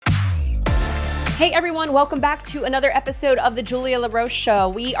Hey everyone, welcome back to another episode of the Julia LaRoche Show.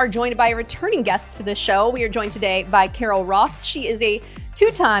 We are joined by a returning guest to the show. We are joined today by Carol Roth. She is a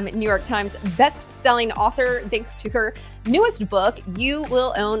two-time New York Times best-selling author thanks to her newest book, You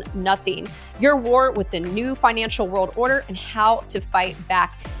Will Own Nothing, Your War with the New Financial World Order and How to Fight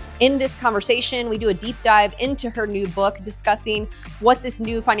Back. In this conversation, we do a deep dive into her new book, discussing what this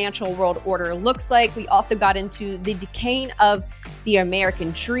new financial world order looks like. We also got into the decaying of the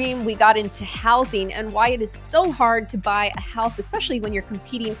American dream. We got into housing and why it is so hard to buy a house, especially when you're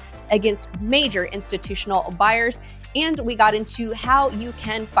competing against major institutional buyers. And we got into how you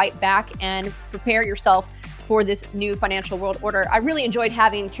can fight back and prepare yourself for this new financial world order. I really enjoyed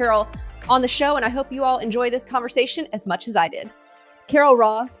having Carol on the show, and I hope you all enjoy this conversation as much as I did. Carol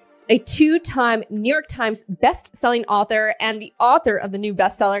Roth, a two-time New York Times best-selling author and the author of the new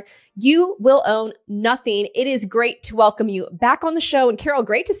bestseller, You Will Own Nothing. It is great to welcome you back on the show. And Carol,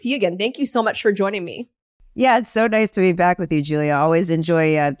 great to see you again. Thank you so much for joining me. Yeah, it's so nice to be back with you, Julia. I always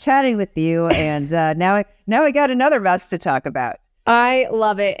enjoy chatting with you. And now I got another mess to talk about. I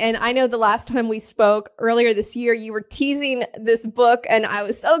love it. And I know the last time we spoke earlier this year, you were teasing this book. And I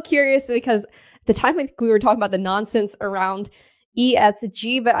was so curious because at the time I think we were talking about the nonsense around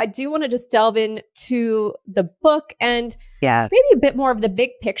ESG, but I do want to just delve into the book and maybe a bit more of the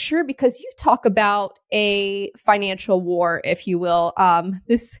big picture, because you talk about a financial war, if you will,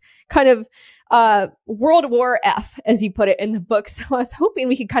 this kind of World War F, as you put it in the book. So I was hoping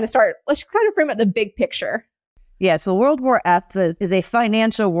we could let's kind of frame it the big picture. Yeah, so World War F is a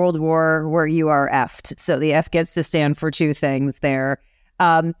financial world war where you are F'd. So the F gets to stand for two things there.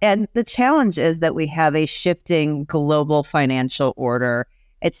 And the challenge is that we have a shifting global financial order.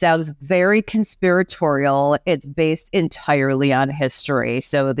 It sounds very conspiratorial. It's based entirely on history.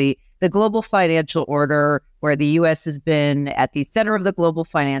 So the global financial order, where the U.S. has been at the center of the global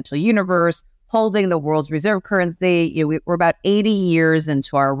financial universe, holding the world's reserve currency. We're about 80 years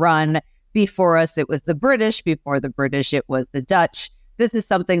into our run. Before us, it was the British. Before the British, it was the Dutch. This is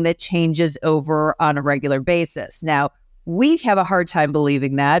something that changes over on a regular basis. Now, we have a hard time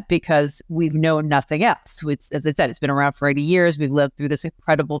believing that because we've known nothing else. As I said, it's been around for 80 years. We've lived through this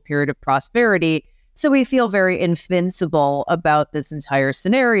incredible period of prosperity. So we feel very invincible about this entire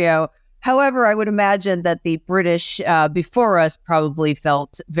scenario. However, I would imagine that the British before us probably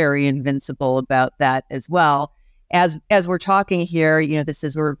felt very invincible about that as well. As we're talking here,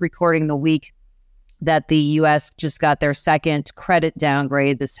 we're recording the week that the U.S. just got their second credit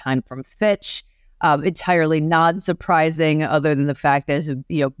downgrade, this time from Fitch. Entirely not surprising, other than the fact that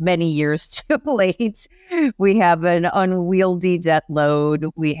it's many years too late. We have an unwieldy debt load.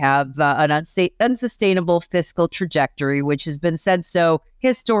 We have an unsustainable fiscal trajectory, which has been said so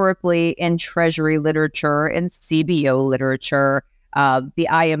historically in Treasury literature and CBO literature. The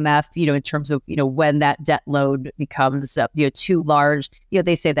IMF, in terms of when that debt load becomes too large,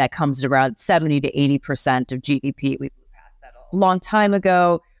 they say that comes around 70 to 80% of GDP. We passed that a long time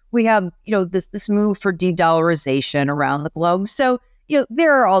ago. We have, this move for de-dollarization around the globe. So,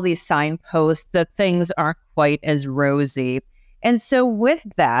 there are all these signposts that things aren't quite as rosy. And so with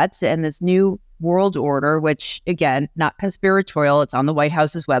that and this new world order, which, again, not conspiratorial, it's on the White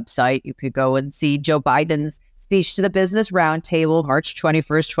House's website. You could go and see Joe Biden's speech to the Business Roundtable, March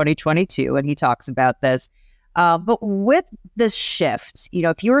 21st, 2022, and he talks about this. But with this shift,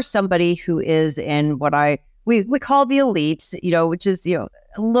 if you're somebody who is in what we call the elites, which is,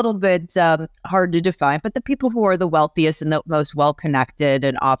 a little bit hard to define, but the people who are the wealthiest and the most well-connected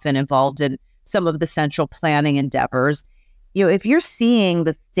and often involved in some of the central planning endeavors, if you're seeing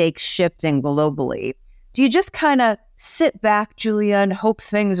the stakes shifting globally, do you just kind of sit back, Julia, and hope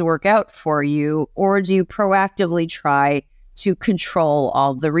things work out for you? Or do you proactively try to control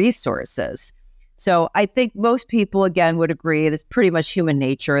all the resources? So I think most people, again, would agree that's pretty much human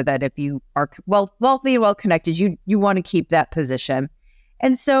nature, that if you are wealthy and well-connected, you want to keep that position.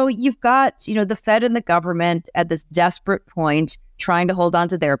 And so you've got, the Fed and the government at this desperate point trying to hold on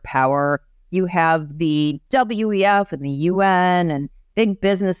to their power. You have the WEF and the UN and big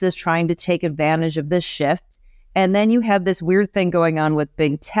businesses trying to take advantage of this shift. And then you have this weird thing going on with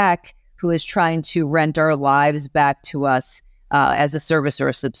big tech, who is trying to rent our lives back to us as a service or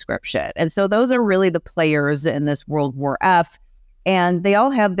a subscription. And so those are really the players in this World War F. And they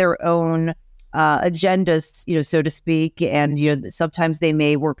all have their own agendas, so to speak. And, sometimes they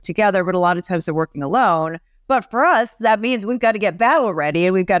may work together, but a lot of times they're working alone. But for us, that means we've got to get battle ready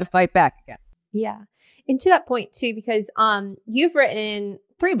and we've got to fight back again. Yeah. And to that point too, because you've written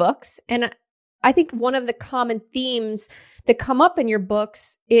 3 books, and I think one of the common themes that come up in your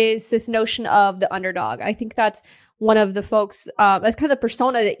books is this notion of the underdog. I think that's one of the folks, that's kind of the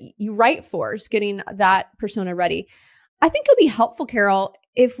persona that you write for, is getting that persona ready. I think it would be helpful, Carol,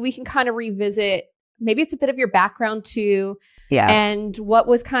 if we can kind of revisit, maybe it's a bit of your background too, and what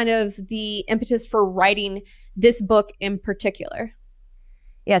was kind of the impetus for writing this book in particular.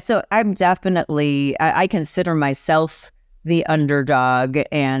 Yeah, so I'm definitely, I consider myself the underdog,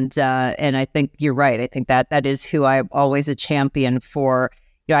 and I think you're right. I think that is who I'm always a champion for.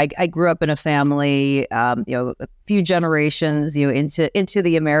 I grew up in a family, a few generations, into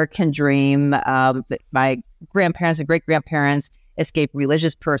the American dream. My grandparents and great grandparents escaped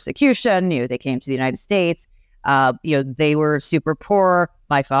religious persecution. They came to the United States. They were super poor.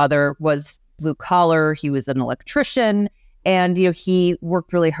 My father was blue collar. He was an electrician. And, he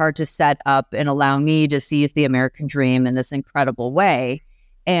worked really hard to set up and allow me to see the American dream in this incredible way.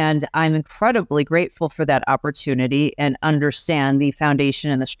 And I'm incredibly grateful for that opportunity and understand the foundation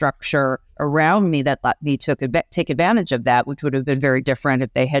and the structure around me that let me take advantage of that, which would have been very different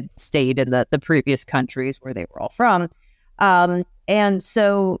if they had stayed in the previous countries where they were all from. And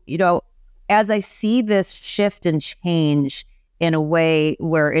so, as I see this shift and change in a way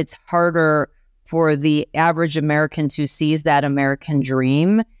where it's harder for the average American to seize that American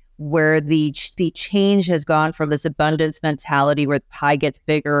dream, where the change has gone from this abundance mentality where the pie gets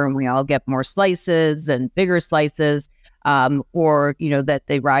bigger and we all get more slices and bigger slices, or that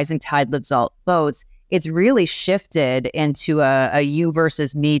the rising tide lifts all boats. It's really shifted into a you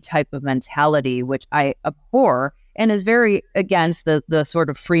versus me type of mentality, which I abhor and is very against the sort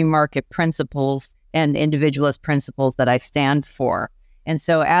of free market principles and individualist principles that I stand for. And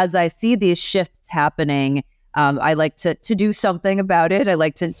so as I see these shifts happening, I like to do something about it. I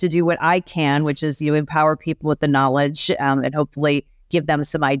like to do what I can, which is empower people with the knowledge and hopefully give them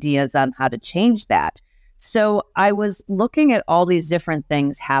some ideas on how to change that. So I was looking at all these different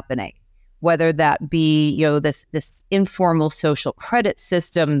things happening, whether that be this informal social credit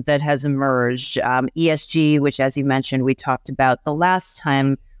system that has emerged, ESG, which, as you mentioned, we talked about the last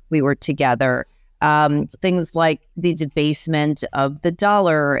time we were together. Things like the debasement of the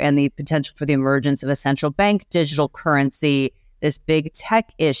dollar and the potential for the emergence of a central bank digital currency, this big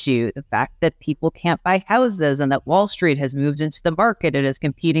tech issue, the fact that people can't buy houses and that Wall Street has moved into the market and is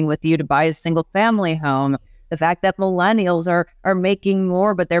competing with you to buy a single family home, the fact that millennials are making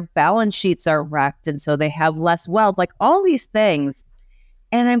more, but their balance sheets are wrecked and so they have less wealth, like all these things.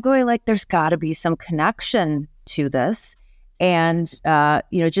 And I'm going there's got to be some connection to this. And,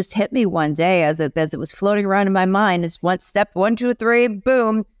 just hit me one day as it was floating around in my mind. It's step 1, 2, 3,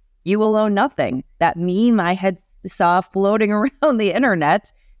 boom, you will own nothing. That meme I had saw floating around the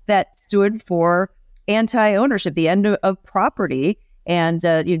internet that stood for anti-ownership, the end of property. And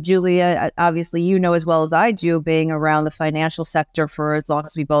Julia, obviously, as well as I do, being around the financial sector for as long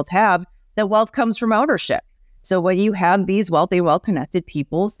as we both have, that wealth comes from ownership. So when you have these wealthy, well-connected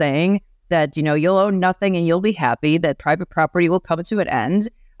people saying that, you'll own nothing and you'll be happy, that private property will come to an end,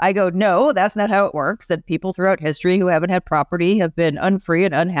 I go, no, that's not how it works. That people throughout history who haven't had property have been unfree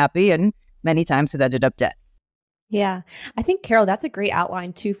and unhappy and many times have ended up dead. Yeah. I think, Carol, that's a great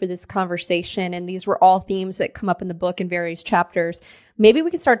outline too for this conversation. And these were all themes that come up in the book in various chapters. Maybe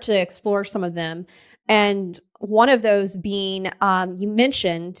we can start to explore some of them. And one of those being, you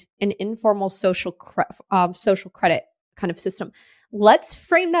mentioned an informal social credit kind of system. Let's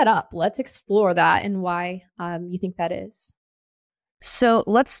frame that up. Let's explore that and why you think that is. So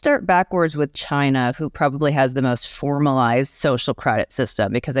let's start backwards with China, who probably has the most formalized social credit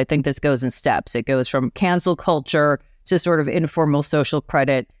system, because I think this goes in steps. It goes from cancel culture to sort of informal social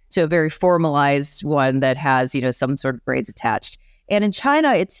credit to a very formalized one that has, some sort of grades attached. And in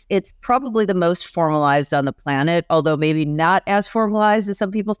China, it's probably the most formalized on the planet, although maybe not as formalized as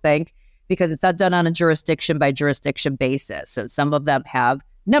some people think, because it's not done on a jurisdiction by jurisdiction basis. And some of them have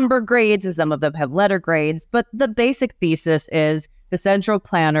number grades and some of them have letter grades. But the basic thesis is the central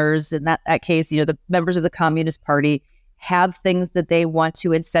planners, in that case, the members of the Communist Party, have things that they want to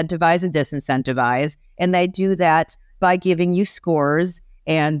incentivize and disincentivize. And they do that by giving you scores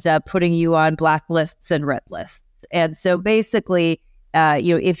and putting you on blacklists and red lists. And so basically,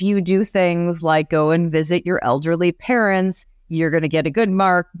 if you do things like go and visit your elderly parents, you're going to get a good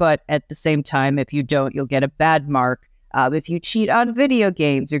mark. But at the same time, if you don't, you'll get a bad mark. If you cheat on video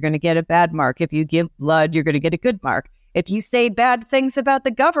games, you're going to get a bad mark. If you give blood, you're going to get a good mark. If you say bad things about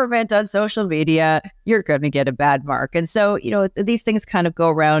the government on social media, you're going to get a bad mark. And so, these things kind of go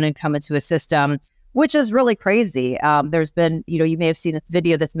around and come into a system, which is really crazy. There's been, you may have seen this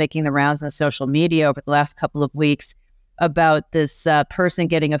video that's making the rounds on social media over the last couple of weeks about this person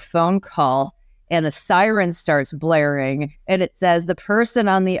getting a phone call and the siren starts blaring, and it says the person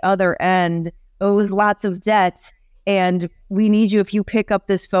on the other end owes lots of debt, and we need you, if you pick up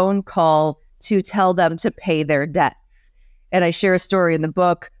this phone call, to tell them to pay their debts. And I share a story in the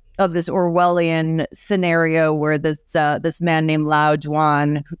book of this Orwellian scenario where this man named Lao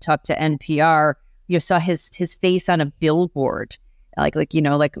Juan, who talked to NPR, saw his face on a billboard, like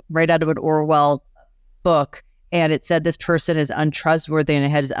right out of an Orwell book, and it said this person is untrustworthy, and it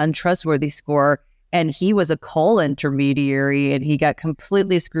had his untrustworthy score, and he was a coal intermediary, and he got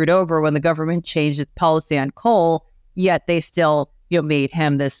completely screwed over when the government changed its policy on coal. Yet they still made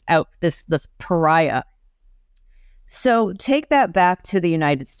him this pariah. So take that back to the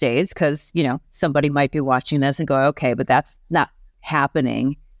United States, because, somebody might be watching this and go, okay, but that's not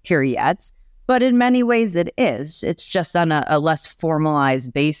happening here yet. But in many ways it is. It's just on a less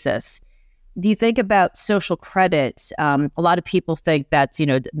formalized basis. Do you think about social credit? A lot of people think that's,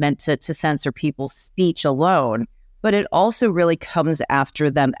 meant to censor people's speech alone, but it also really comes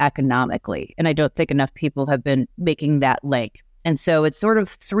after them economically. And I don't think enough people have been making that link. And so it's sort of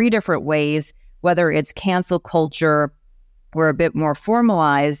three different ways, whether it's cancel culture or a bit more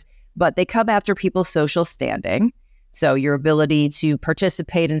formalized, but they come after people's social standing. So your ability to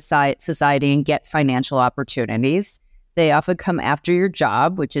participate in society and get financial opportunities. They often come after your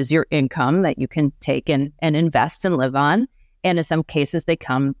job, which is your income that you can take and invest and live on. And in some cases, they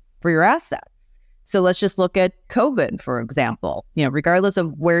come for your assets. So let's just look at COVID, for example. Regardless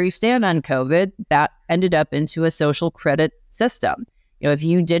of where you stand on COVID, that ended up into a social credit system. If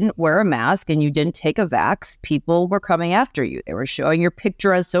you didn't wear a mask and you didn't take a vax, people were coming after you. They were showing your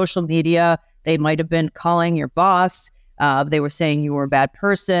picture on social media. They might have been calling your boss. They were saying you were a bad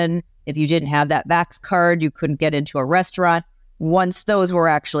person. If you didn't have that vax card, you couldn't get into a restaurant. Once those were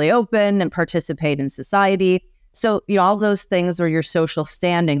actually open and participate in society. So, all those things were your social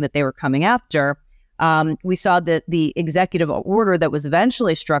standing that they were coming after. We saw that the executive order that was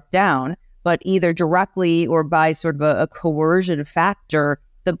eventually struck down, but either directly or by sort of a coercion factor,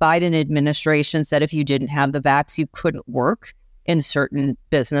 the Biden administration said if you didn't have the vax, you couldn't work in certain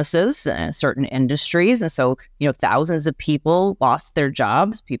businesses, certain industries. And so, thousands of people lost their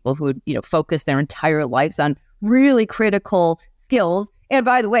jobs, people who had, focused their entire lives on really critical skills. And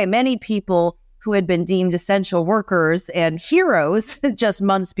by the way, many people who had been deemed essential workers and heroes just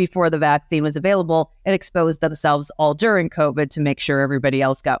months before the vaccine was available and exposed themselves all during COVID to make sure everybody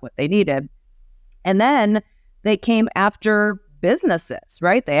else got what they needed. And then they came after businesses,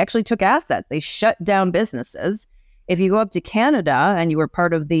 right? They actually took assets. They shut down businesses. If you go up to Canada and you were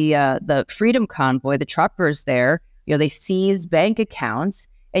part of the Freedom Convoy, the truckers there, they seized bank accounts,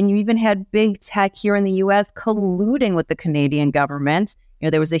 and you even had big tech here in the U.S. colluding with the Canadian government.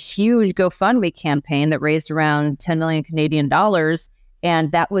 There was a huge GoFundMe campaign that raised around 10 million Canadian dollars,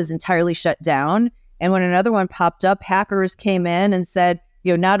 and that was entirely shut down. And when another one popped up, hackers came in and said,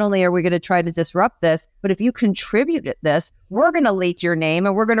 not only are we going to try to disrupt this, but if you contributed this, we're going to leak your name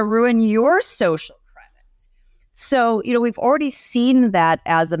and we're going to ruin your social credit. So, we've already seen that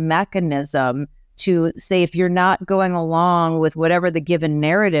as a mechanism to say, if you're not going along with whatever the given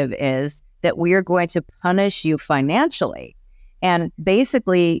narrative is, that we are going to punish you financially. And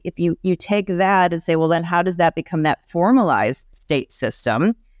basically, if you take that and say, well, then how does that become that formalized state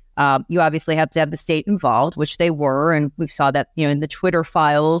system? You obviously have to have the state involved, which they were. And we saw that, in the Twitter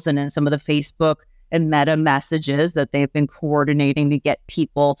files and in some of the Facebook and Meta messages that they've been coordinating to get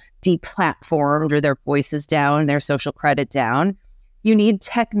people deplatformed or their voices down, their social credit down. You need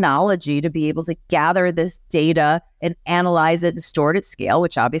technology to be able to gather this data and analyze it and store it at scale,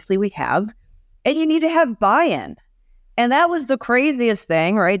 which obviously we have. And you need to have buy-in. And that was the craziest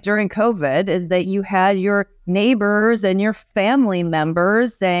thing, right, during COVID, is that you had your neighbors and your family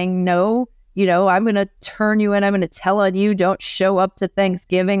members saying, no, I'm going to turn you in. I'm going to tell on you, don't show up to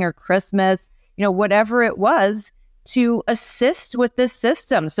Thanksgiving or Christmas, whatever it was, to assist with this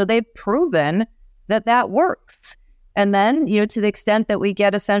system. So they've proven that works. And then, to the extent that we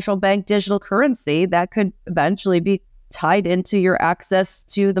get a central bank digital currency, that could eventually be tied into your access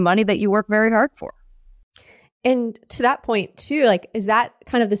to the money that you work very hard for. And to that point too, is that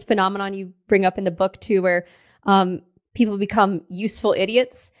kind of this phenomenon you bring up in the book too, where people become useful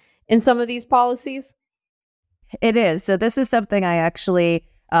idiots in some of these policies? It is. So this is something I actually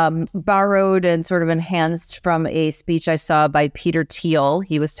borrowed and sort of enhanced from a speech I saw by Peter Thiel.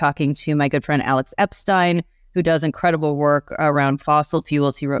 He was talking to my good friend Alex Epstein, who does incredible work around fossil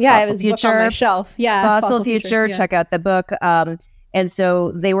fuels. He wrote Fossil Future. Book on my shelf. Yeah, Fossil Future. Yeah. Check out the book. And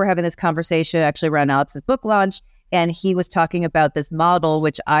so they were having this conversation actually around Alex's book launch. And he was talking about this model,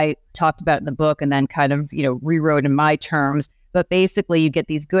 which I talked about in the book and then kind of, rewrote in my terms. But basically, you get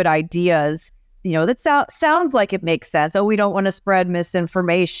these good ideas that sounds like it makes sense. Oh, we don't want to spread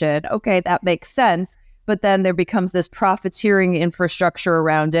misinformation. Okay, that makes sense. But then there becomes this profiteering infrastructure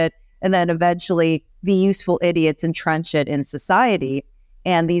around it. And then eventually the useful idiots entrench it in society.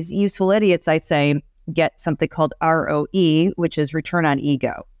 And these useful idiots, I say, get something called ROE, which is return on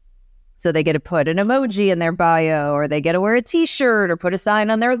ego. So they get to put an emoji in their bio, or they get to wear a t-shirt or put a sign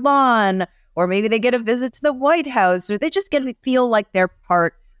on their lawn, or maybe they get a visit to the White House, or they just get to feel like they're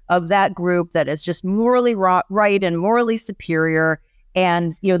part of that group that is just morally right and morally superior.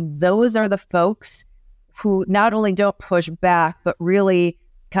 And, those are the folks who not only don't push back, but really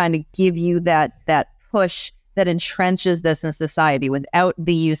kind of give you that push that entrenches this in society. Without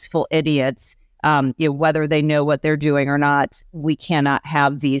the useful idiots, whether they know what they're doing or not, we cannot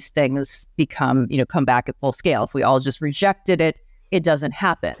have these things come back at full scale. If we all just rejected it, it doesn't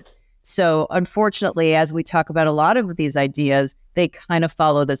happen. So unfortunately, as we talk about a lot of these ideas, they kind of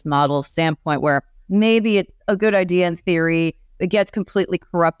follow this model standpoint where maybe it's a good idea in theory, it gets completely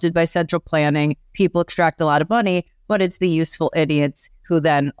corrupted by central planning, people extract a lot of money, but it's the useful idiots who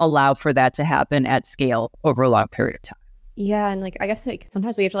then allow for that to happen at scale over a long period of time. Yeah, and I guess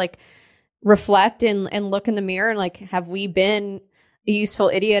sometimes we have to reflect and look in the mirror and have we been a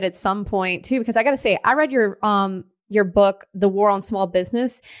useful idiot at some point too? Because I got to say, I read your book, The War on Small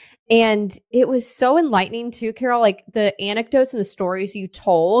Business, and it was so enlightening too, Carol. The anecdotes and the stories you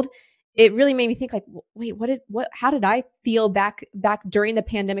told, it really made me think wait, how did I feel back during the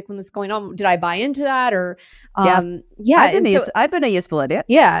pandemic when this was going on? Did I buy into that? Or, I've been a useful idiot.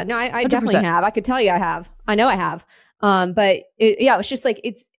 Yeah, no, I definitely have. I could tell you I have. I know I have. But it's just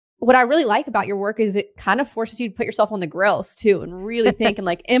it's what I really like about your work is it kind of forces you to put yourself on the grills too, and really think and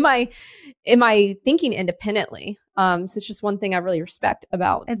am I thinking independently? So it's just one thing I really respect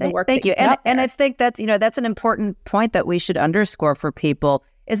about the work. Thank you. And I think that's, that's an important point that we should underscore for people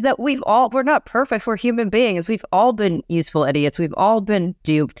is that we're not perfect. We're human beings. We've all been useful idiots. We've all been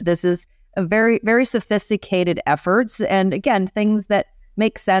duped. This is a very, very sophisticated efforts. And again, things that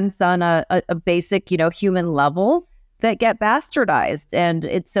make sense on a basic, human level that get bastardized. And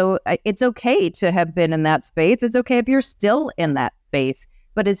it's okay to have been in that space. It's okay if you're still in that space,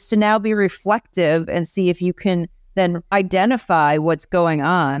 but it's to now be reflective and see if you can then identify what's going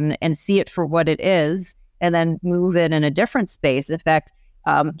on and see it for what it is, and then move it in a different space. In fact,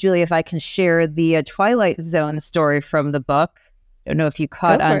 Julie, if I can share the Twilight Zone story from the book. I don't know if you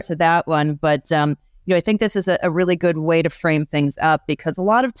caught on to that one, but I think this is a really good way to frame things up, because a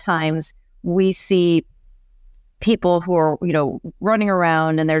lot of times we see people who are, running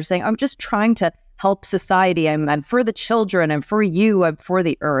around and they're saying, I'm just trying to help society. I'm for the children. I'm for you. I'm for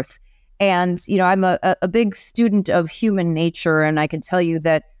the earth. And, I'm a big student of human nature, and I can tell you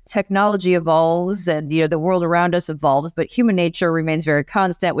that technology evolves and, the world around us evolves, but human nature remains very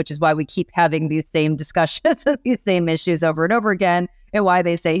constant, which is why we keep having these same discussions, these same issues over and over again, and why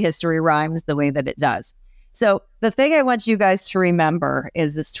they say history rhymes the way that it does. So the thing I want you guys to remember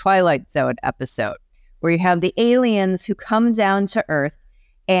is this Twilight Zone episode where you have the aliens who come down to Earth,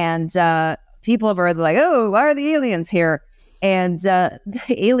 and people of Earth are like, oh, why are the aliens here? And the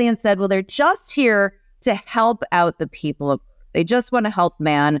alien said, well, they're just here to help out the people of Earth. They just want to help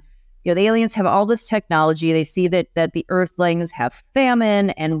man. The aliens have all this technology. They see that the Earthlings have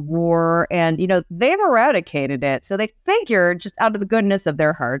famine and war, and, they've eradicated it. So they figure, just out of the goodness of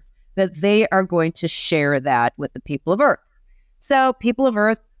their hearts, that they are going to share that with the people of Earth. So people of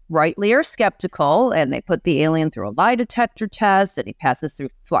Earth rightly are skeptical, and they put the alien through a lie detector test, and he passes through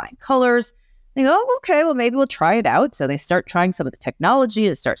flying colors. They go, oh, okay, well, maybe we'll try it out. So they start trying some of the technology.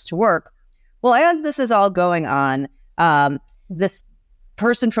 It starts to work. Well, as this is all going on, this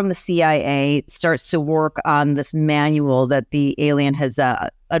person from the CIA starts to work on this manual that the alien has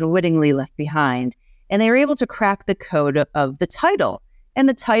unwittingly left behind. And they were able to crack the code of the title. And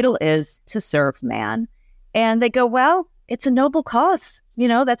the title is To Serve Man. And they go, well, it's a noble cause.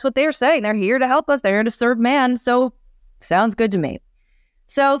 That's what they're saying. They're here to help us. They're here to serve man. So sounds good to me.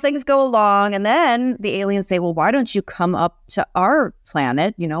 So things go along, and then the aliens say, well, why don't you come up to our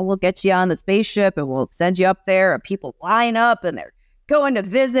planet? We'll get you on the spaceship and we'll send you up there. And people line up and they're going to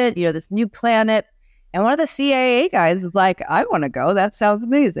visit, this new planet. And one of the CIA guys is like, I want to go. That sounds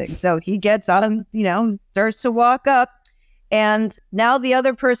amazing. So he gets on, starts to walk up. And now the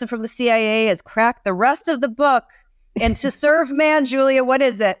other person from the CIA has cracked the rest of the book. And To Serve Man, Julia, what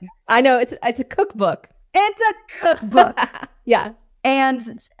is it? I know, it's a cookbook. It's a cookbook. Yeah. And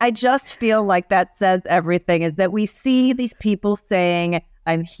I just feel like that says everything, is that we see these people saying,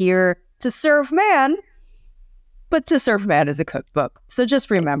 I'm here to serve man, but To Serve Man is a cookbook. So just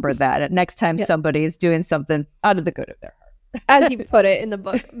remember that next time somebody is doing something out of the good of their heart. As you put it in the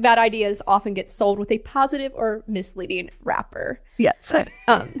book, bad ideas often get sold with a positive or misleading wrapper. Yes.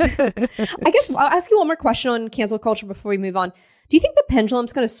 I guess I'll ask you one more question on cancel culture before we move on. Do you think the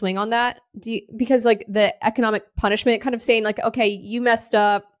pendulum's going to swing on that? Because like the economic punishment kind of saying like, okay, you messed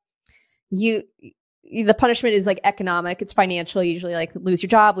up. The punishment is like economic. It's financial, usually like lose your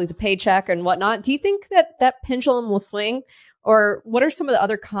job, lose a paycheck and whatnot. Do you think that pendulum will swing? Or what are some of the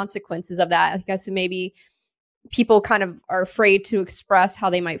other consequences of that? I guess maybe people kind of are afraid to express how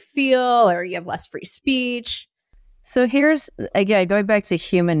they might feel, or you have less free speech. So here's, again, going back to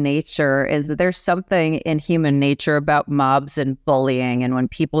human nature, is that there's something in human nature about mobs and bullying. And when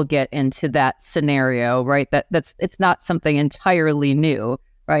people get into that scenario, right, it's not something entirely new,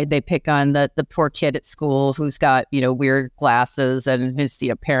 right? They pick on the poor kid at school who's got, weird glasses and his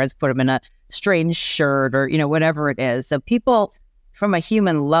parents put him in a strange shirt or, whatever it is. So people from a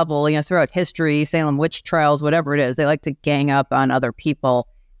human level, throughout history, Salem witch trials, whatever it is, they like to gang up on other people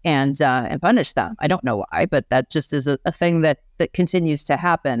and punish them. I don't know why, but that just is a thing that continues to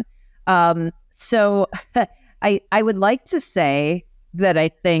happen. So I would like to say that I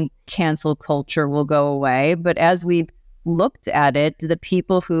think cancel culture will go away, but as we've looked at it, the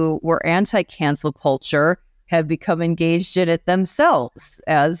people who were anti-cancel culture have become engaged in it themselves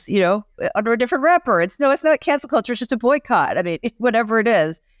as, under a different wrapper. It's not cancel culture, it's just a boycott. I mean, whatever it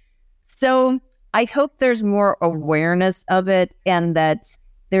is. So I hope there's more awareness of it and that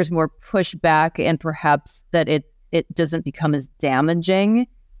there's more pushback and perhaps that it doesn't become as damaging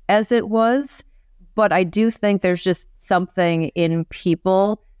as it was. But I do think there's just something in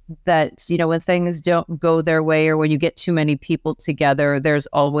people that, when things don't go their way or when you get too many people together, there's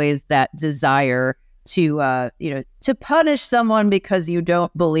always that desire to punish someone because you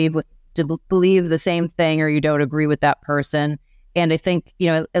don't believe the same thing or you don't agree with that person. And I think,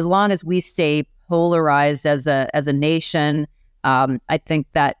 as long as we stay polarized as a nation, I think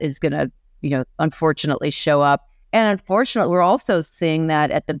that is going to, unfortunately show up. And unfortunately, we're also seeing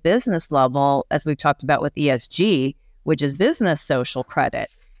that at the business level, as we've talked about with ESG, which is business social credit.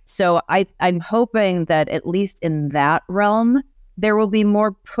 So I'm hoping that at least in that realm, there will be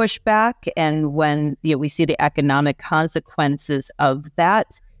more pushback. And when we see the economic consequences of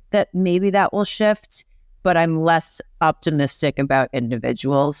that maybe that will shift. But I'm less optimistic about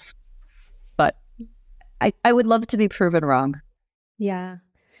individuals. But I would love to be proven wrong. Yeah.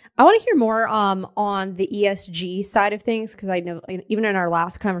 I want to hear more on the ESG side of things, because I know even in our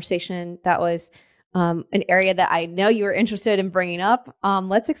last conversation, that was an area that I know you were interested in bringing up.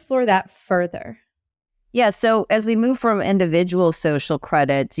 Let's explore that further. Yeah. So as we move from individual social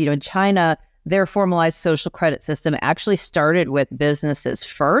credit, in China, their formalized social credit system actually started with businesses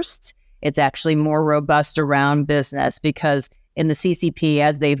first. It's actually more robust around business because in the CCP,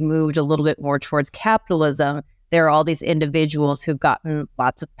 as they've moved a little bit more towards capitalism, there are all these individuals who've gotten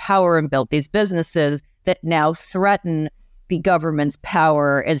lots of power and built these businesses that now threaten the government's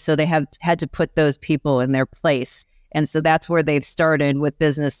power. And so they have had to put those people in their place. And so that's where they've started with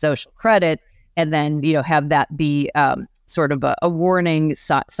business social credit. And then, have that be sort of a warning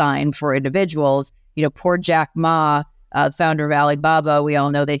sign for individuals. Poor Jack Ma, founder of Alibaba, we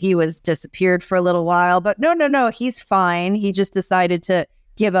all know that he was disappeared for a little while. But no, he's fine. He just decided to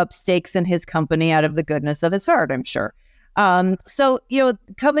give up stakes in his company out of the goodness of his heart, I'm sure. So,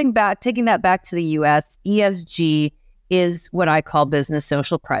 taking that back to the US, ESG is what I call business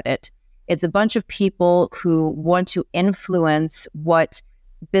social credit. It's a bunch of people who want to influence what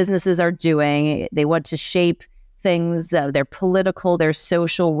businesses are doing. They want to shape things, their political, their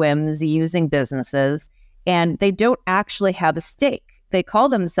social whims using businesses, and they don't actually have a stake. They call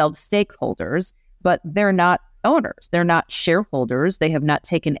themselves stakeholders, but they're not owners. They're not shareholders. They have not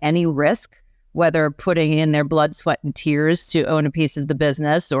taken any risk, whether putting in their blood, sweat, and tears to own a piece of the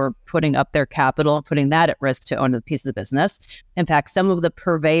business or putting up their capital and putting that at risk to own a piece of the business. In fact, some of the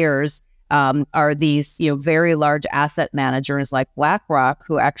purveyors are these, very large asset managers like BlackRock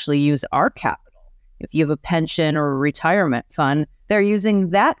who actually use our capital. If you have a pension or a retirement fund, they're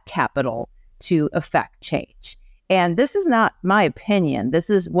using that capital to affect change. And this is not my opinion. This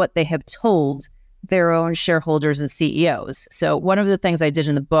is what they have told their own shareholders and CEOs. So one of the things I did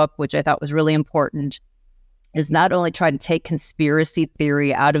in the book, which I thought was really important, is not only try to take conspiracy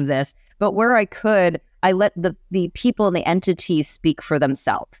theory out of this, but where I could, I let the people and the entities speak for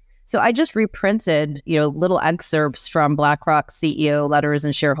themselves. So I just reprinted, little excerpts from BlackRock CEO letters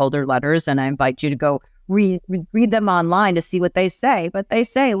and shareholder letters, and I invite you to go read them online to see what they say. But they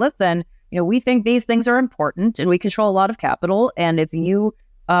say, listen, we think these things are important and we control a lot of capital. And if you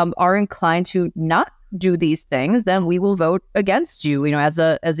are inclined to not do these things, then we will vote against you, as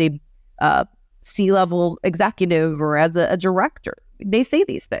a C-level executive or as a director. They say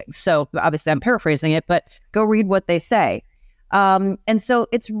these things. So obviously I'm paraphrasing it, but go read what they say. And so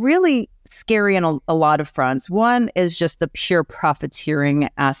it's really scary on a lot of fronts. One is just the pure profiteering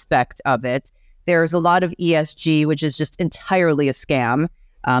aspect of it. There's a lot of ESG, which is just entirely a scam.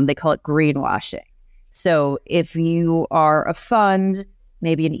 They call it greenwashing. So if you are a fund,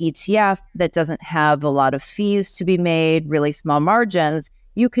 maybe an ETF that doesn't have a lot of fees to be made, really small margins,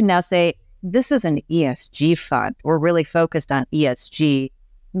 you can now say, this is an ESG fund. We're really focused on ESG,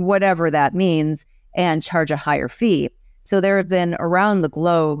 whatever that means, and charge a higher fee. So there have been around the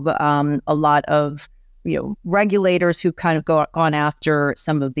globe a lot of regulators who kind of gone after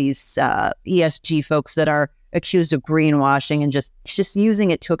some of these ESG folks that are accused of greenwashing and just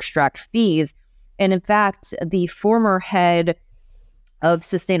using it to extract fees. And in fact, the former head of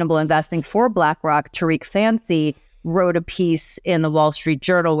sustainable investing for BlackRock, Tariq Fancy, wrote a piece in the Wall Street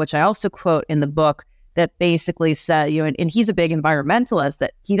Journal, which I also quote in the book, that basically said, and he's a big environmentalist,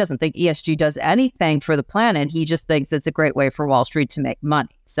 that he doesn't think ESG does anything for the planet. He just thinks it's a great way for Wall Street to make money.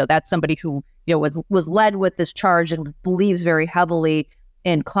 So that's somebody who, was led with this charge and believes very heavily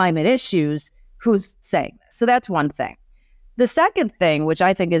in climate issues, who's saying this. So that's one thing. The second thing, which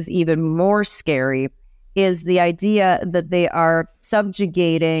I think is even more scary, is the idea that they are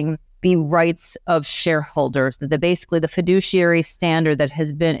subjugating the rights of shareholders, that basically the fiduciary standard that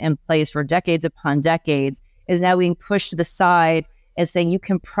has been in place for decades upon decades is now being pushed to the side and saying you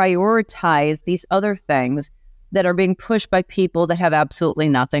can prioritize these other things that are being pushed by people that have absolutely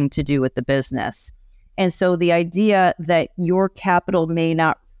nothing to do with the business. And so the idea that your capital may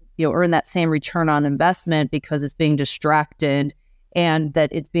not earn that same return on investment because it's being distracted and that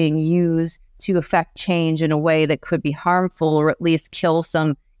it's being used to affect change in a way that could be harmful or at least kill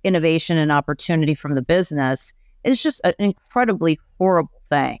some innovation and opportunity from the business is just an incredibly horrible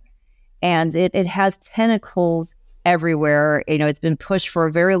thing. And it has tentacles everywhere. It's been pushed for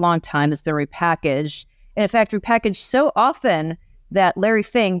a very long time. It's been repackaged. And in fact, repackaged so often that Larry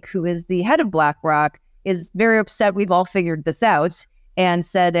Fink, who is the head of BlackRock, is very upset we've all figured this out and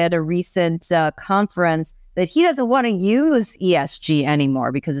said at a recent conference that he doesn't want to use ESG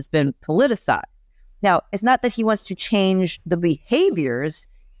anymore because it's been politicized. Now, it's not that he wants to change the behaviors.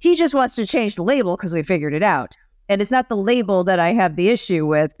 He just wants to change the label because we figured it out. And it's not the label that I have the issue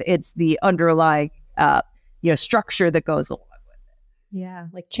with. It's the underlying structure that goes along with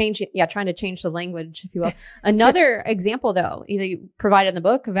it. Yeah, trying to change the language, if you will. Another example, though, you provided in the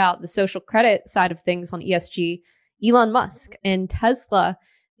book about the social credit side of things on ESG, Elon Musk and Tesla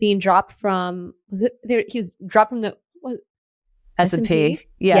being dropped from, he was dropped from the S&P?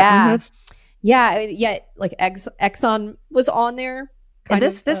 Yeah. Mm-hmm. Yeah, like Exxon was on there. And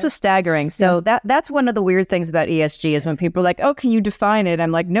this was staggering. So that's one of the weird things about ESG is when people are like, oh, can you define it?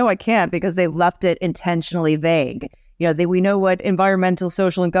 I'm like, no, I can't, because they've left it intentionally vague. We know what environmental,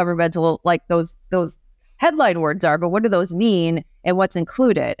 social, and governmental, like those headline words are, but what do those mean and what's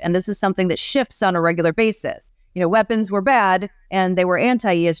included? And this is something that shifts on a regular basis. Weapons were bad and they were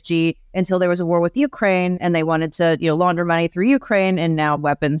anti-ESG until there was a war with Ukraine and they wanted to, launder money through Ukraine, and now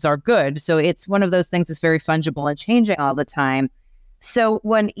weapons are good. So it's one of those things that's very fungible and changing all the time. So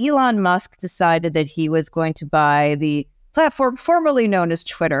when Elon Musk decided that he was going to buy the platform formerly known as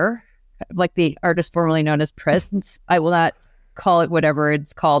Twitter, like the artist formerly known as Prince, I will not call it whatever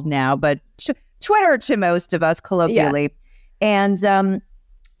it's called now, but Twitter to most of us colloquially. Yeah. And,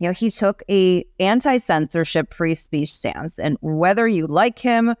 he took a anti-censorship free speech stance. And whether you like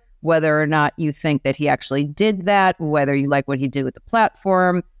him, whether or not you think that he actually did that, whether you like what he did with the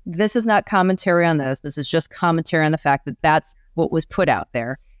platform, this is not commentary on this. This is just commentary on the fact that that's what was put out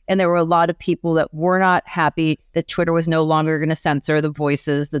there. And there were a lot of people that were not happy that Twitter was no longer going to censor the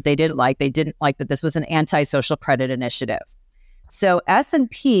voices that they didn't like. They didn't like that this was an anti-social credit initiative. So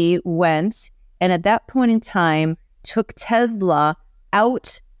S&P went and at that point in time took Tesla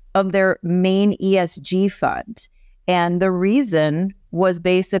out of their main ESG fund. And the reason was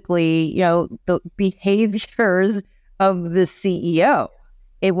basically, the behaviors of the CEO.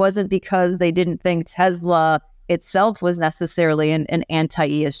 It wasn't because they didn't think Tesla itself was necessarily an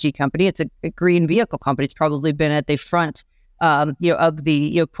anti-ESG company. It's a green vehicle company. It's probably been at the front, of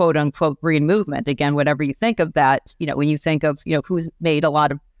the, quote unquote green movement. Again, whatever you think of that, when you think of, who's made a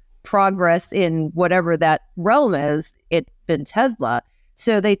lot of progress in whatever that realm is, it's been Tesla.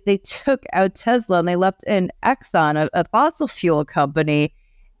 So they took out Tesla and they left in Exxon, a fossil fuel company.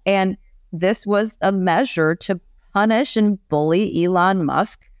 And this was a measure to punish and bully Elon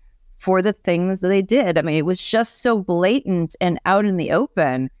Musk for the things that they did. I mean, it was just so blatant and out in the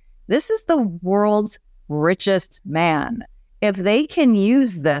open. This is the world's richest man. if they can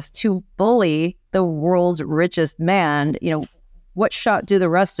use this to bully the world's richest man, what shot do the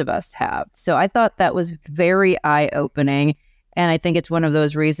rest of us have? So I thought that was very eye-opening. And I think it's one of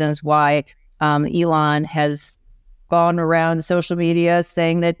those reasons why Elon has gone around social media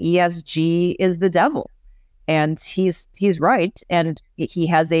saying that ESG is the devil. And he's right. And he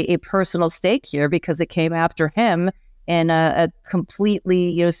has a personal stake here because it came after him in a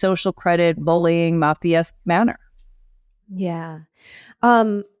completely, social credit bullying mafia manner. Yeah.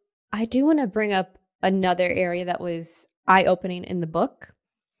 I do want to bring up another area that was eye-opening in the book,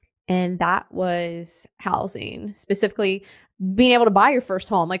 and that was housing, specifically being able to buy your first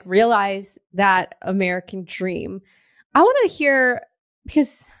home, like realize that American dream. I want to hear,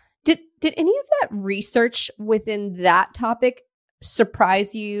 because did any of that research within that topic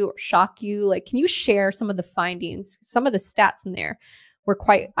surprise you or shock you? Like, can you share some of the findings? Some of the stats in there were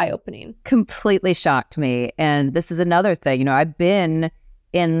quite eye-opening. Completely shocked me. And this is another thing, I've been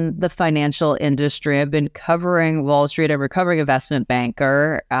in the financial industry. I've been covering Wall Street. I'm a recovering investment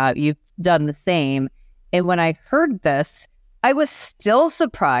banker. You've done the same. And when I heard this, I was still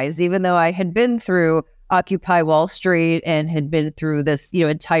surprised, even though I had been through Occupy Wall Street and had been through this,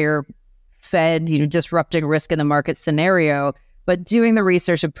 entire Fed, disrupting risk in the market scenario. But doing the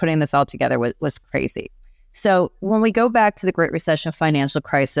research and putting this all together was crazy. So when we go back to the Great Recession financial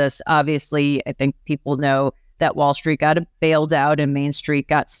crisis, obviously, I think people know that Wall Street got bailed out and Main Street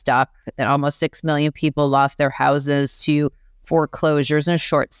got stuck, that almost 6 million people lost their houses to foreclosures and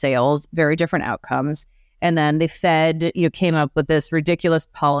short sales, very different outcomes. And then the Fed, came up with this ridiculous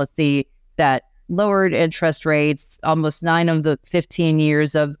policy that lowered interest rates. Almost 9 of the 15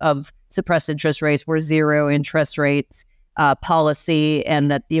 years of suppressed interest rates were zero interest rates policy,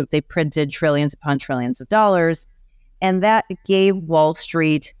 and that they printed trillions upon trillions of dollars. And that gave Wall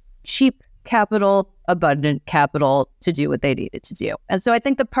Street cheap capital, abundant capital to do what they needed to do. And so I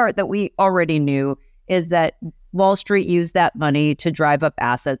think the part that we already knew is that Wall Street used that money to drive up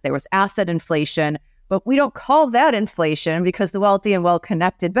assets. There was asset inflation, but we don't call that inflation because the wealthy and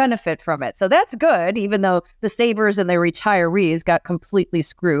well-connected benefit from it. So that's good, even though the savers and the retirees got completely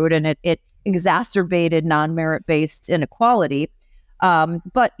screwed, and it exacerbated non-merit-based inequality.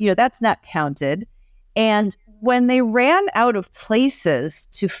 But, that's not counted. And when they ran out of places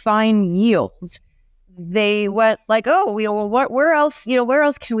to find yield, they went like, where else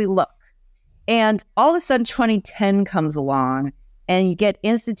can we look? And all of a sudden 2010 comes along and you get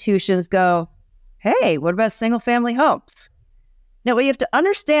institutions go, hey, what about single family homes? Now, what you have to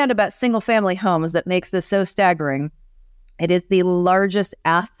understand about single family homes that makes this so staggering, it is the largest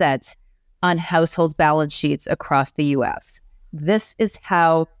asset on household balance sheets across the U.S. This is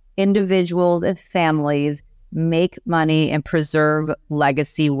how individuals and families make money and preserve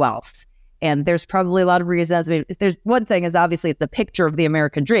legacy wealth. And there's probably a lot of reasons. I mean, if there's one thing is obviously it's the picture of the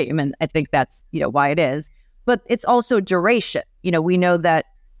American dream. And I think that's, why it is. But it's also duration. We know that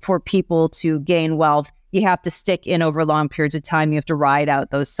for people to gain wealth, you have to stick in over long periods of time. You have to ride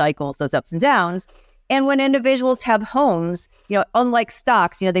out those cycles, those ups and downs. And when individuals have homes, unlike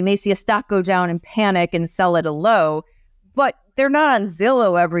stocks, they may see a stock go down and panic and sell at a low, but they're not on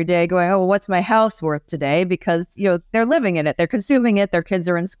Zillow every day going, oh, well, what's my house worth today? Because, they're living in it, they're consuming it, their kids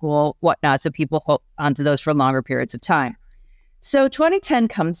are in school, whatnot. So people hold onto those for longer periods of time. So 2010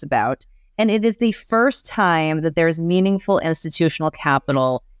 comes about, and it is the first time that there's meaningful institutional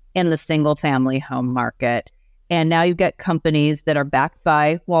capital in the single family home market. And now you get companies that are backed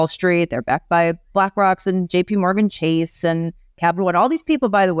by Wall Street, they're backed by BlackRock's and JP Morgan Chase and Capital One. All these people,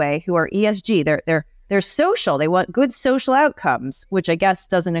 by the way, who are ESG, they're social. They want good social outcomes, which I guess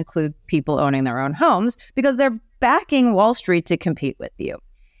doesn't include people owning their own homes because they're backing Wall Street to compete with you.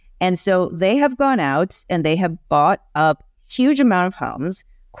 And so they have gone out and they have bought up huge amount of homes.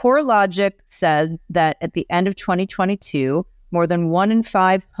 CoreLogic said that at the end of 2022, more than 1 in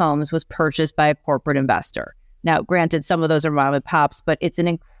 5 homes was purchased by a corporate investor. Now, granted, some of those are mom and pops, but it's an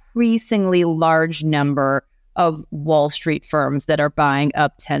increasingly large number of Wall Street firms that are buying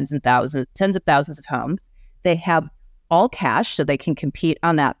up tens of thousands of homes. They have all cash, so they can compete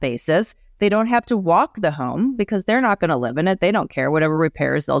on that basis. They don't have to walk the home because they're not going to live in it. They don't care. Whatever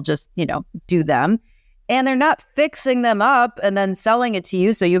repairs, they'll just, do them. And they're not fixing them up and then selling it to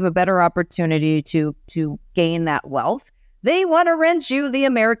you so you have a better opportunity to gain that wealth. They want to rent you the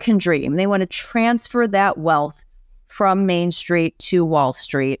American dream. They want to transfer that wealth from Main Street to Wall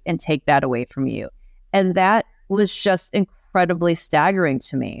Street and take that away from you. And that was just incredibly staggering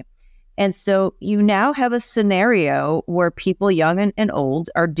to me. And so you now have a scenario where people young and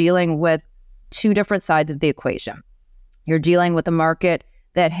old are dealing with two different sides of the equation. You're dealing with a market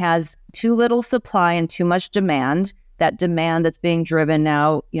that has too little supply and too much demand that demand that's being driven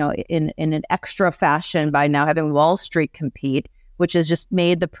now, in an extra fashion by now having Wall Street compete, which has just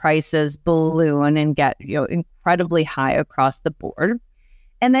made the prices balloon and get, incredibly high across the board.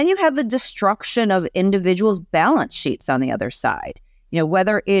 And then you have the destruction of individuals' balance sheets on the other side.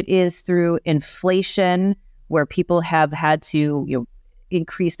 Whether it is through inflation, where people have had to,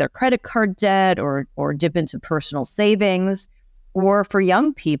 increase their credit card debt or dip into personal savings, or for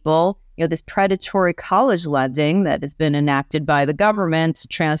young people, this predatory college lending that has been enacted by the government to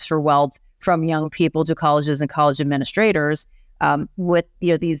transfer wealth from young people to colleges and college administrators, with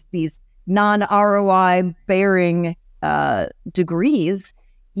these non-ROI bearing degrees.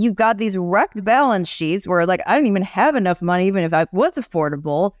 You've got these wrecked balance sheets where, like, I don't even have enough money, even if I was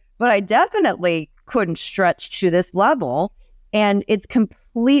affordable, but I definitely couldn't stretch to this level. And it's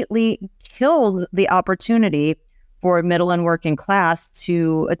completely killed the opportunity for middle and working class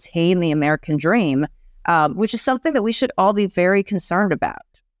to attain the American dream, which is something that we should all be very concerned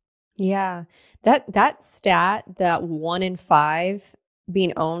about. Yeah, that stat, that 1 in 5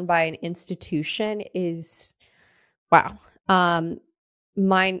 being owned by an institution is, wow.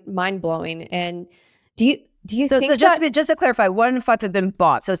 Mind blowing. And do you think so just to clarify, 1 in 5 have been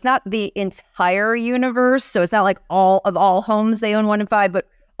bought. So it's not the entire universe. So it's not like all homes they own 1 in 5, but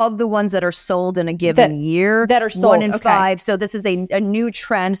of the ones that are sold in a given year that are sold 1 in 5. So this is a new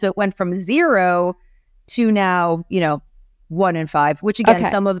trend. So it went from 0 to now 1 in 5, which again,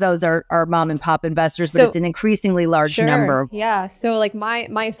 some of those are mom and pop investors, but it's an increasingly large number. Yeah. So like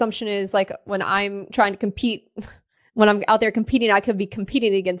my assumption is, like, when I'm trying to compete, when I'm out there competing, I could be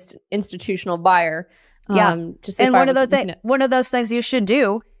competing against institutional buyer. And one of those things you should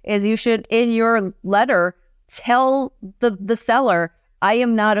do is you should, in your letter, tell the seller, I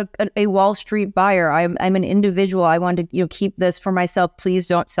am not a Wall Street buyer. I'm an individual. I want to keep this for myself. Please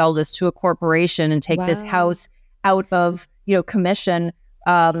don't sell this to a corporation and take this house out of commission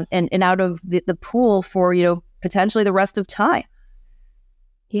and out of the pool for potentially the rest of time.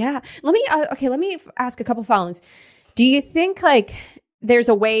 Yeah. Let me ask a couple follow-ons. Do you think, like, there's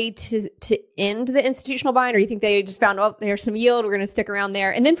a way to end the institutional buying, or you think they just found, there's some yield, we're going to stick around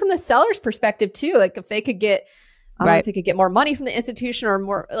there? And then from the seller's perspective too, like, if they could get, I don't know if they could get more money from the institution or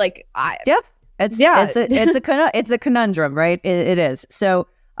more, like, it's a conundrum, right? It is. So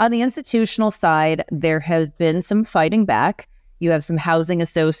on the institutional side, there has been some fighting back. You have some housing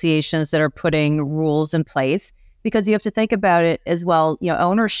associations that are putting rules in place, because you have to think about it as well.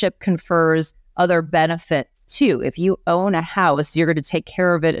 Ownership confers other benefits too. If you own a house, you're going to take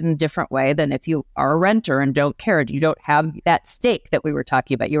care of it in a different way than if you are a renter and don't care. You don't have that stake that we were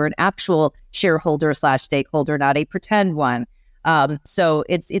talking about. You're an actual shareholder / stakeholder, not a pretend one. So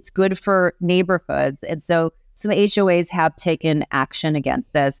it's good for neighborhoods. And so some HOAs have taken action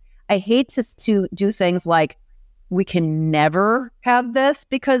against this. I hate to do things like, we can never have this,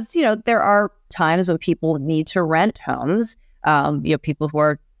 because, there are times when people need to rent homes. People who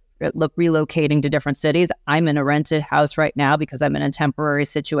are relocating to different cities. I'm in a rented house right now because I'm in a temporary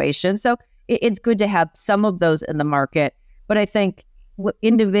situation. So it's good to have some of those in the market. But I think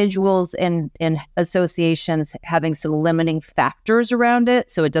individuals and associations having some limiting factors around it,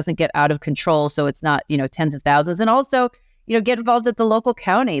 so it doesn't get out of control. So it's not, tens of thousands. And also, get involved at the local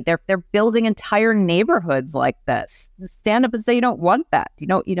county. They're building entire neighborhoods like this. Stand up and say you don't want that. You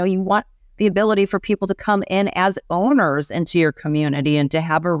want the ability for people to come in as owners into your community and to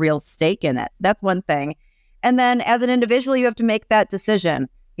have a real stake in it. That's one thing. And then as an individual, you have to make that decision.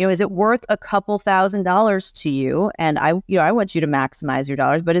 Is it worth a couple $1,000s to you? And I want you to maximize your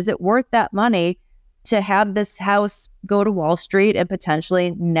dollars, but is it worth that money to have this house go to Wall Street and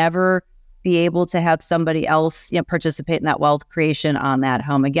potentially never be able to have somebody else, participate in that wealth creation on that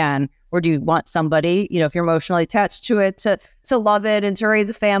home again? Or do you want somebody, if you're emotionally attached to it, to love it and to raise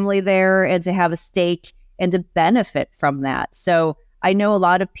a family there and to have a stake and to benefit from that? So I know a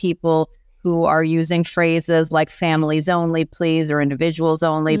lot of people who are using phrases like families only, please, or individuals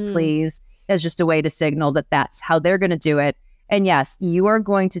only, please, as just a way to signal that that's how they're going to do it. And yes, you are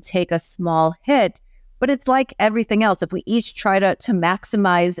going to take a small hit, but it's like everything else. If we each try to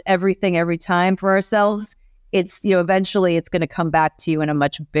maximize everything every time for ourselves, it's, eventually it's going to come back to you in a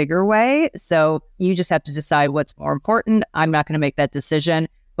much bigger way. So you just have to decide what's more important. I'm not going to make that decision,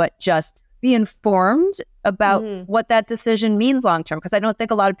 but just be informed about what that decision means long term, because I don't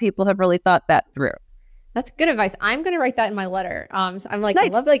think a lot of people have really thought that through. That's good advice. I'm going to write that in my letter. So I'm like, nice.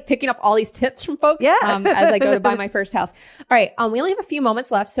 I love picking up all these tips from folks as I go to buy my first house. All right. We only have a few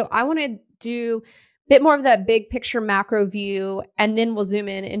moments left. So I want to do bit more of that big picture macro view, and then we'll zoom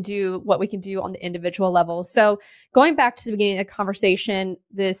in and do what we can do on the individual level. So going back to the beginning of the conversation,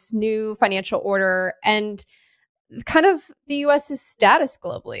 this new financial order, and kind of the U.S.'s status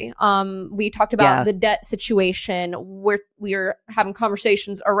globally. We talked about the debt situation. We're having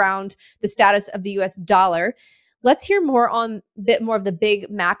conversations around the status of the U.S. dollar. Let's hear more on a bit more of the big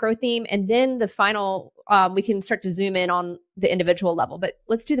macro theme, and then the final, we can start to zoom in on the individual level, but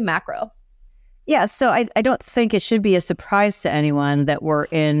let's do the macro. Yeah, so I don't think it should be a surprise to anyone that we're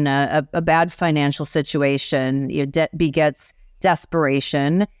in a bad financial situation. Debt begets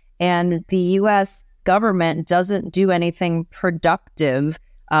desperation, and the U.S. government doesn't do anything productive.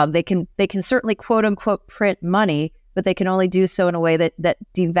 They can certainly quote unquote print money, but they can only do so in a way that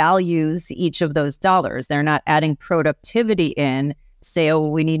devalues each of those dollars. They're not adding productivity in, say, oh,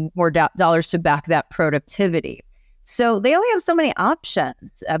 we need more dollars to back that productivity. So they only have so many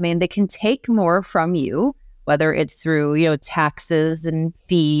options. I mean, they can take more from you, whether it's through, taxes and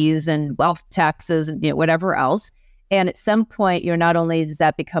fees and wealth taxes and whatever else. And at some point, not only does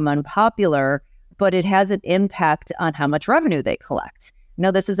that become unpopular, but it has an impact on how much revenue they collect.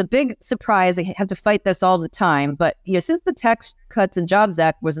 This is a big surprise. They have to fight this all the time. But since the Tax Cuts and Jobs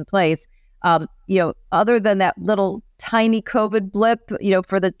Act was in place, other than that little tiny COVID blip,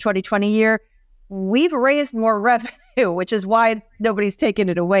 for the 2020 year, we've raised more revenue, which is why nobody's taken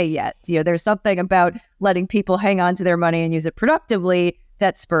it away yet. There's something about letting people hang on to their money and use it productively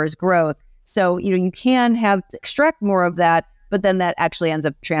that spurs growth. So, you can extract more of that, but then that actually ends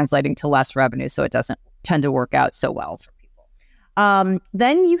up translating to less revenue. So it doesn't tend to work out so well for people.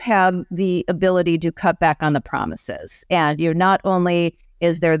 Then you have the ability to cut back on the promises. And not only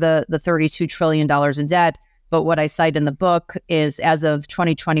is there the $32 trillion in debt, but what I cite in the book is as of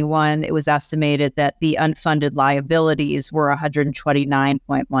 2021, it was estimated that the unfunded liabilities were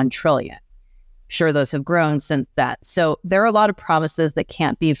 $129.1 trillion. Sure, those have grown since that. So there are a lot of promises that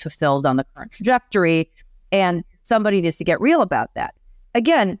can't be fulfilled on the current trajectory, and somebody needs to get real about that.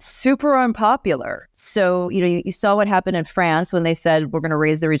 Again, super unpopular. So, you saw what happened in France when they said we're going to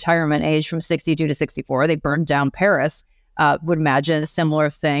raise the retirement age from 62 to 64. They burned down Paris. Would imagine a similar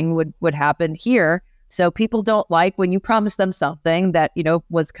thing would happen here. So people don't like when you promise them something that,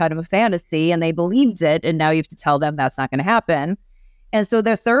 was kind of a fantasy and they believed it. And now you have to tell them that's not going to happen. And so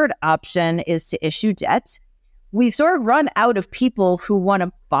their third option is to issue debt. We've sort of run out of people who want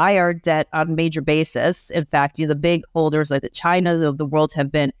to buy our debt on a major basis. In fact, the big holders like the Chinas of the world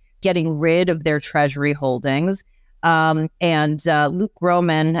have been getting rid of their treasury holdings. And Luke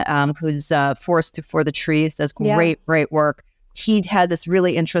Groman, who's Forest for the Trees, does great work. He had this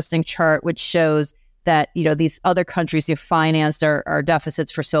really interesting chart which shows that, these other countries who financed our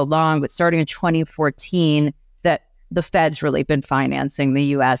deficits for so long, but starting in 2014, that the Fed's really been financing the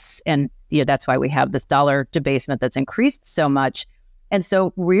U.S. And, that's why we have this dollar debasement that's increased so much. And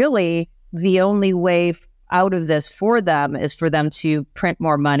so really the only way out of this for them is for them to print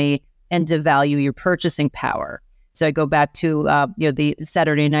more money and devalue your purchasing power. So I go back to, the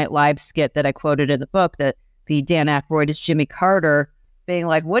Saturday Night Live skit that I quoted in the book, that the Dan Aykroyd is Jimmy Carter, being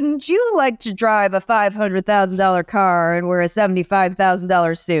like, wouldn't you like to drive a $500,000 car and wear a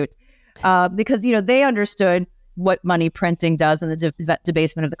 $75,000 suit? Because, they understood what money printing does and the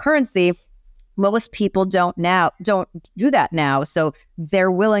debasement of the currency. Most people don't do that now. So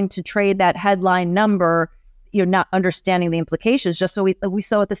they're willing to trade that headline number, not understanding the implications, just so we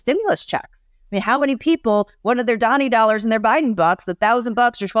saw with the stimulus checks. I mean, how many people wanted their Donnie dollars and their Biden bucks, the $1,000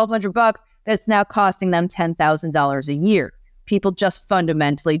 or $1,200 that's now costing them $10,000 a year? People just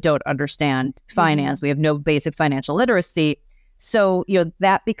fundamentally don't understand finance. Mm-hmm. We have no basic financial literacy. So,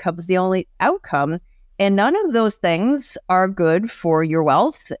 that becomes the only outcome. And none of those things are good for your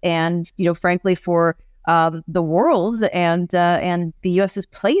wealth and, frankly, for the world and the U.S.'s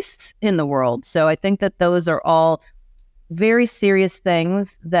place in the world. So I think that those are all very serious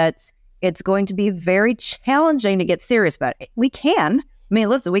things that it's going to be very challenging to get serious about. We can.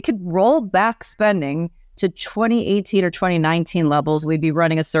 Listen, we could roll back spending to 2018 or 2019 levels. We'd be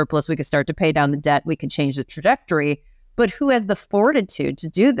running a surplus. We could start to pay down the debt. We could change the trajectory. But who has the fortitude to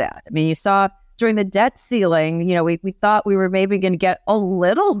do that? You saw during the debt ceiling, we thought we were maybe going to get a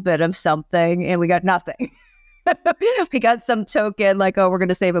little bit of something, and we got nothing. We got some token like, oh, we're going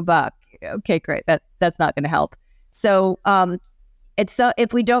to save $1. Okay, great. That's not going to help. So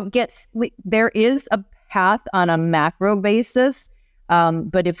if we don't there is a path on a macro basis,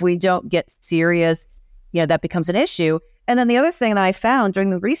 but if we don't get serious, that becomes an issue. And then the other thing that I found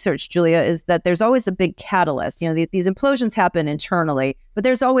during the research, Julia, is that there's always a big catalyst. These implosions happen internally, but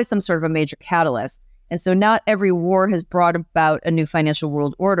there's always some sort of a major catalyst. And so not every war has brought about a new financial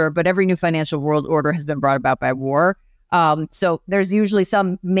world order, but every new financial world order has been brought about by war. So there's usually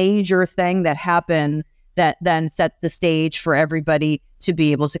some major thing that happens that then sets the stage for everybody to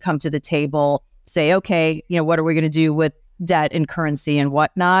be able to come to the table say, okay, what are we going to do with debt and currency and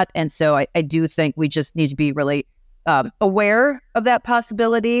whatnot? And so I do think we just need to be really aware of that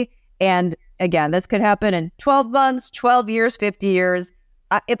possibility. And again, this could happen in 12 months, 12 years, 50 years.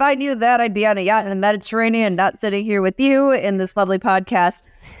 If I knew that, I'd be on a yacht in the Mediterranean, not sitting here with you in this lovely podcast.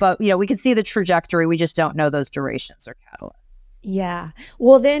 But, we can see the trajectory. We just don't know those durations or catalysts. Yeah.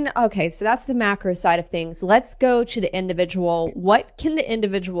 Well, then, okay, so that's the macro side of things. Let's go to the individual. What can the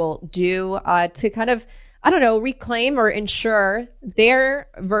individual do to kind of, reclaim or ensure their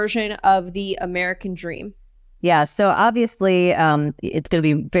version of the American dream? Yeah, so obviously it's going to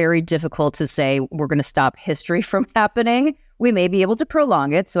be very difficult to say we're going to stop history from happening. We may be able to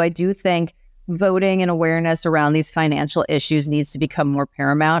prolong it. So I do think voting and awareness around these financial issues needs to become more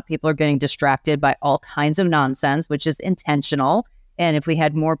paramount. People are getting distracted by all kinds of nonsense, which is intentional. And if we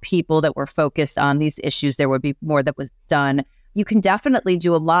had more people that were focused on these issues, there would be more that was done. You can definitely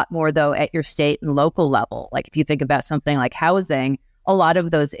do a lot more, though, at your state and local level. Like if you think about something like housing, a lot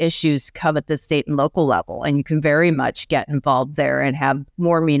of those issues come at the state and local level, and you can very much get involved there and have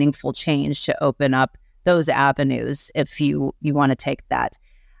more meaningful change to open up those avenues if you want to take that.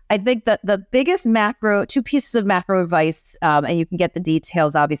 I think that the biggest two pieces of macro advice, and you can get the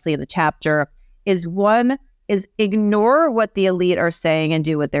details obviously in the chapter, is one is ignore what the elite are saying and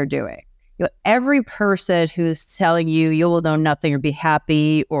do what they're doing. Every person who's telling you will know nothing or be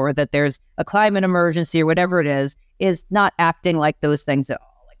happy, or that there's a climate emergency or whatever it is not acting like those things at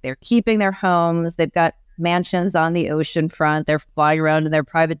all. Like they're keeping their homes, they've got mansions on the ocean front, they're flying around in their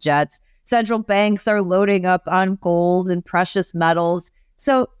private jets. Central banks are loading up on gold and precious metals.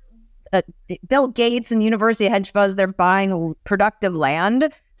 So Bill Gates and university hedge funds, they're buying productive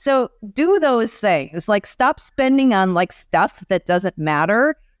land. So do those things, like stop spending on like stuff that doesn't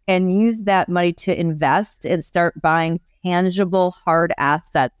matter, and use that money to invest and start buying tangible, hard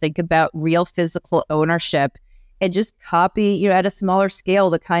assets. Think about real physical ownership and just copy, at a smaller scale,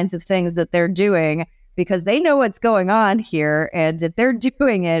 the kinds of things that they're doing, because they know what's going on here. And if they're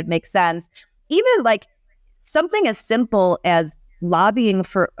doing it, it makes sense. Even like something as simple as lobbying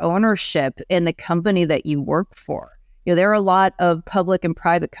for ownership in the company that you work for. There are a lot of public and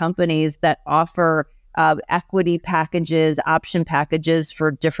private companies that offer equity packages, option packages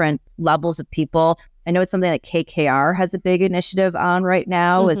for different levels of people. I know it's something like KKR has a big initiative on right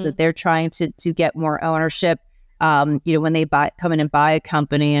now, is that they're trying to get more ownership. When they come in and buy a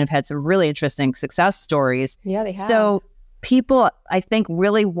company, and have had some really interesting success stories. Yeah, they have. So people, I think,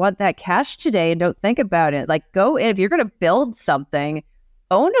 really want that cash today and don't think about it. Like, go in, if you're going to build something,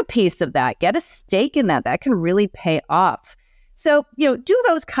 own a piece of that, get a stake in that. That can really pay off. So, do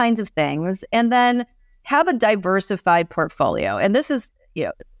those kinds of things, and then have a diversified portfolio. And this is,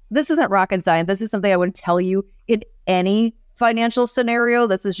 this isn't rocket science. This is something I would tell you in any financial scenario.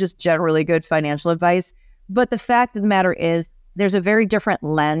 This is just generally good financial advice. But the fact of the matter is, there's a very different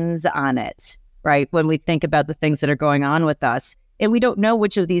lens on it, right? When we think about the things that are going on with us, and we don't know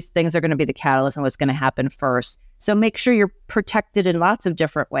which of these things are going to be the catalyst and what's going to happen first. So make sure you're protected in lots of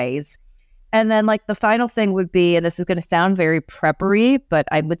different ways. And then like the final thing would be, and this is going to sound very preppery, but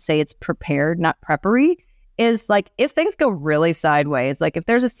I would say it's prepared, not preppery, is like if things go really sideways, like if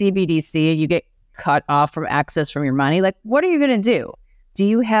there's a CBDC and you get cut off from access from your money, like what are you going to do? Do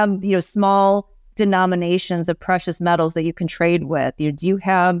you have, small denominations of precious metals that you can trade with? Do you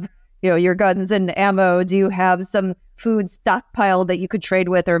have, your guns and ammo? Do you have some food stockpile that you could trade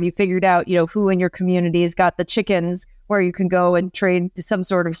with? Or have you figured out, who in your community has got the chickens where you can go and trade some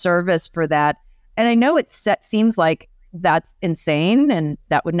sort of service for that? And I know seems like that's insane and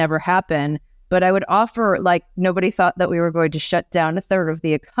that would never happen, but I would offer, like, nobody thought that we were going to shut down a third of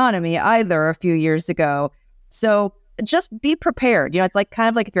the economy either a few years ago. So just be prepared. It's like kind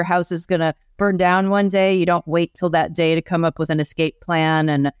of like if your house is going to burn down one day, you don't wait till that day to come up with an escape plan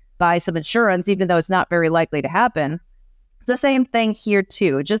and buy some insurance, even though it's not very likely to happen. It's the same thing here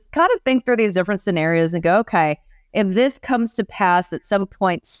too. Just kind of think through these different scenarios and go, okay, if this comes to pass at some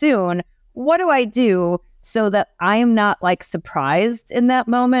point soon, what do I do so that I am not like surprised in that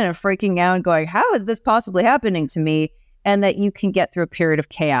moment and freaking out and going, how is this possibly happening to me? And that you can get through a period of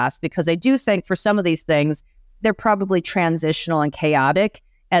chaos, because I do think for some of these things, they're probably transitional and chaotic,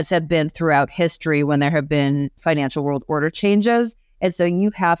 as have been throughout history when there have been financial world order changes. And so you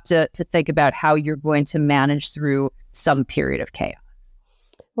have to think about how you're going to manage through some period of chaos.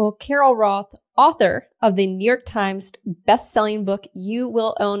 Well, Carol Roth, author of the New York Times best-selling book, You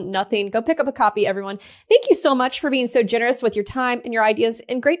Will Own Nothing. Go pick up a copy, everyone. Thank you so much for being so generous with your time and your ideas.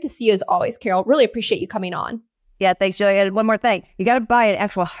 And great to see you as always, Carol. Really appreciate you coming on. Yeah, thanks, Julia. And one more thing. You got to buy an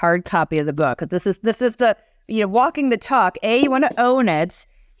actual hard copy of the book. This is the, walking the talk. A, you want to own it.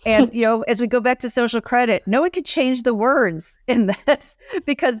 And, as we go back to social credit, no one could change the words in this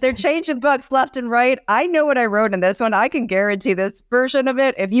because they're changing books left and right. I know what I wrote in this one. I can guarantee this version of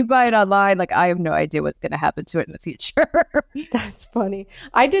it. If you buy it online, like I have no idea what's going to happen to it in the future. That's funny.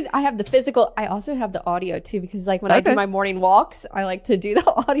 I have the physical. I also have the audio too, because like when I do my morning walks, I like to do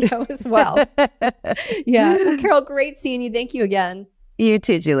the audio as well. Yeah. Well, Carol, great seeing you. Thank you again. You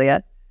too, Julia.